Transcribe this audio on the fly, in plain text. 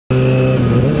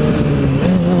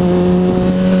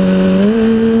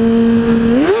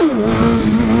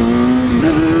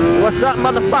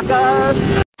motherfuckers.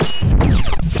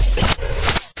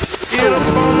 Get up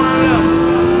on my level.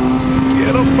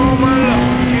 Get up on my level.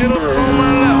 Get up on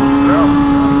my level.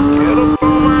 Get up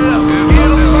on my level.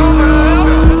 Get up on my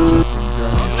level.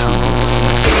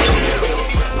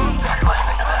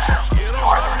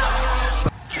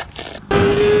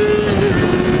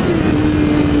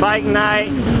 Bike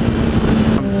nights.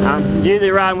 I'm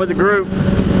usually riding with a group,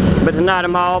 but tonight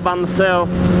I'm all by myself.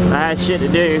 I had shit to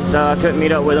do, so I couldn't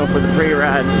meet up with them for the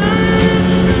pre-ride.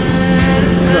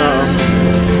 So.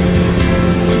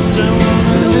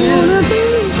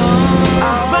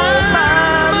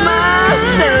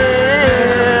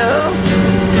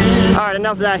 Alright,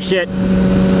 enough of that shit.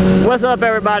 What's up,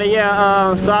 everybody?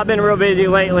 Yeah, so I've been real busy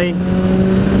lately.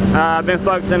 I've been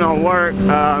focusing on work.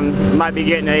 Might be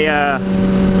getting a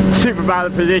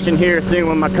supervisor position here soon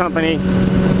with my company.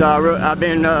 So I've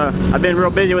been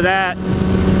real busy with that.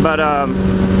 But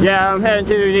yeah, I'm heading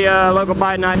to the local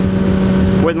bike night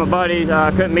with my buddies.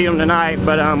 Couldn't meet them tonight,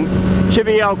 but should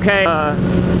be okay.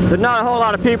 There's not a whole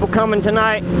lot of people coming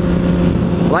tonight,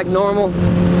 like normal.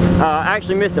 I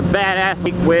actually missed a badass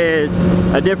week with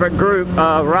a different group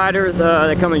of riders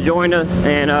that come and joined us,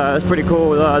 and it's pretty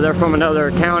cool. They're from another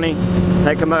county.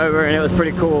 They come over, and it was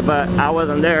pretty cool, but I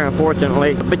wasn't there,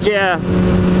 unfortunately. But yeah,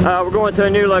 we're going to a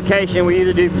new location. We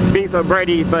usually do Beef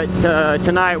O'Brady's, but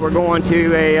tonight we're going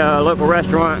to a local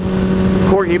restaurant,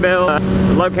 Corky Bell,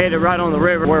 located right on the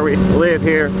river where we live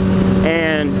here.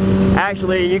 And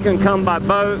actually, you can come by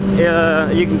boat.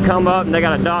 You can come up, and they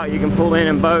got a dock. You can pull in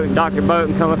and boat and dock your boat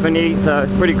and come up and eat. So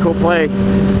it's a pretty cool place.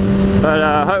 But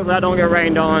hopefully I don't get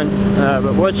rained on.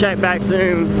 But we'll check back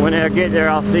soon. When I get there,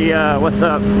 I'll see what's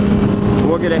up.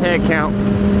 We'll get a head count.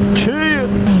 Chill.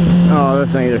 Oh,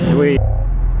 those things are sweet.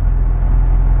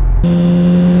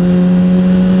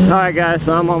 Alright guys,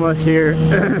 so I'm almost here.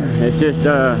 It's just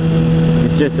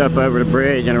up over the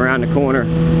bridge and around the corner.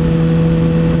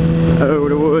 Over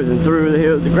the woods and through the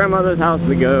hills to grandmother's house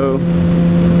we go.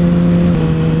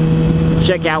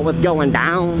 Check out what's going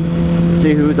down.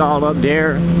 See who's all up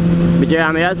there. But yeah,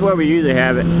 I mean, that's where we usually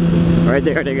have it. Right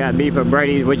there, they got Beef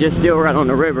O'Brady's, which is still right on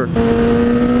the river.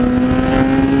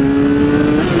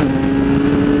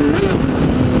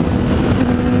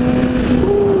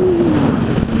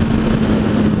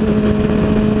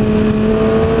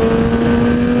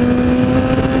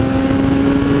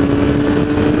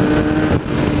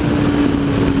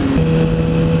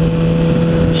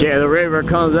 Yeah, the river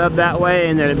comes up that way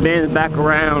and then it bends back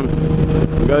around.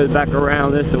 It goes back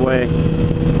around this way.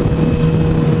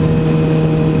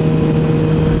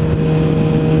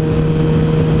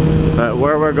 But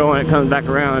where we're going, it comes back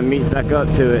around and meets back up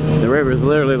to it. The river's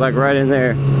literally like right in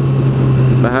there,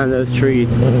 behind those trees.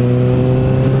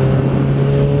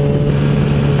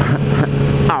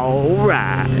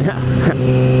 Alright.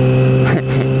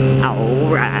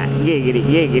 Alright. Giggity,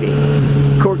 giggity.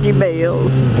 Corky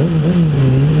Bells.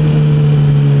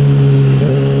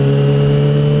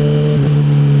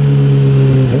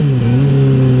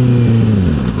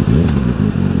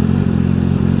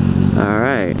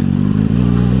 Alright.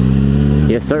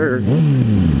 Yes, sir.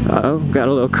 Uh-oh, got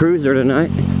a little cruiser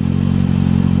tonight.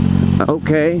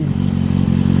 Okay.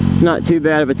 Not too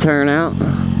bad of a turnout.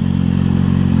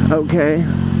 Okay.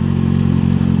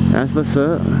 That's what's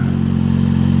up.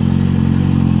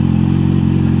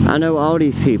 I know all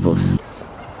these peoples.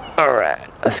 Alright,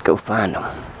 let's go find them.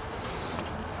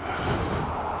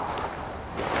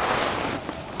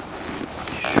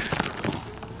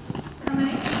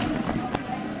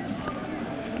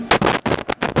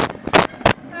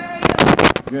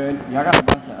 Good. Y'all got a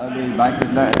bunch of ugly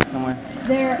bikers back there somewhere?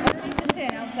 They're opening the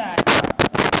tent outside.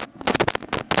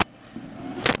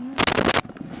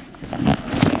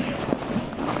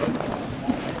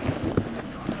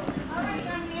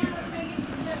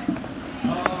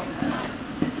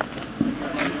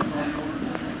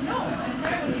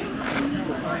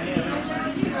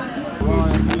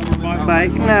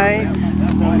 Bike nights.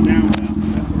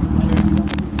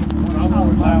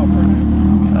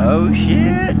 Oh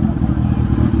shit.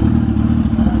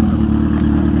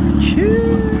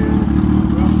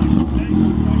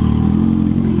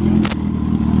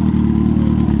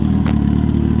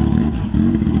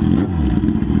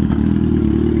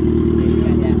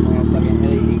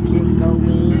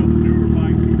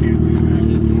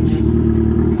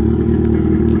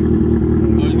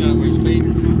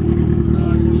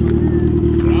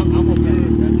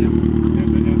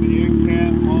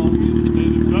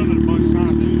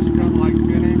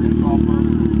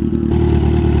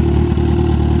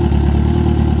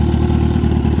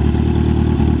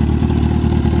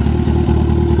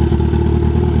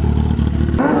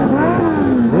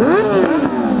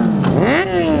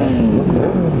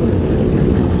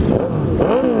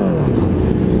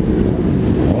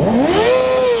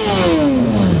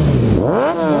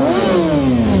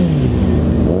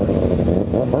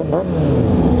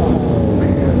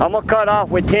 cut off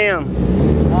with Tim.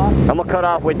 I'm gonna cut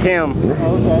off with Tim.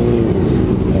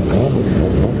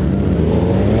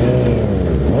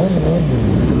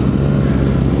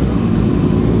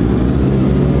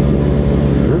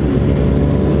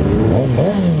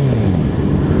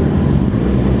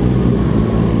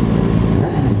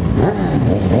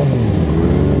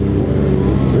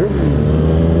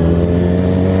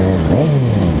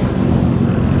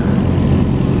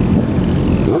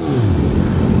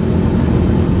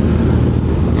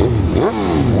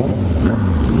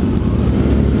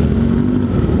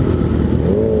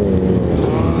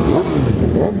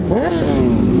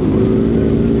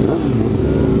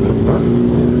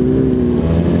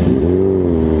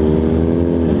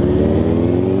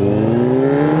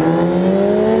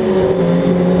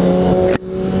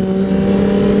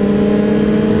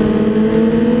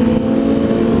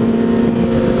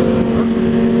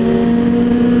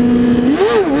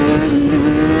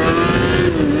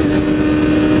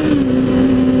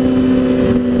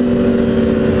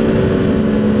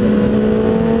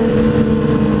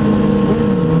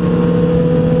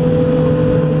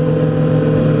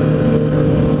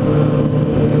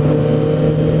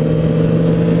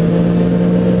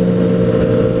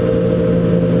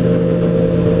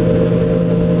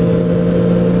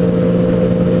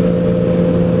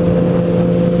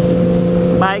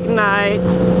 Bike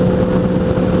night.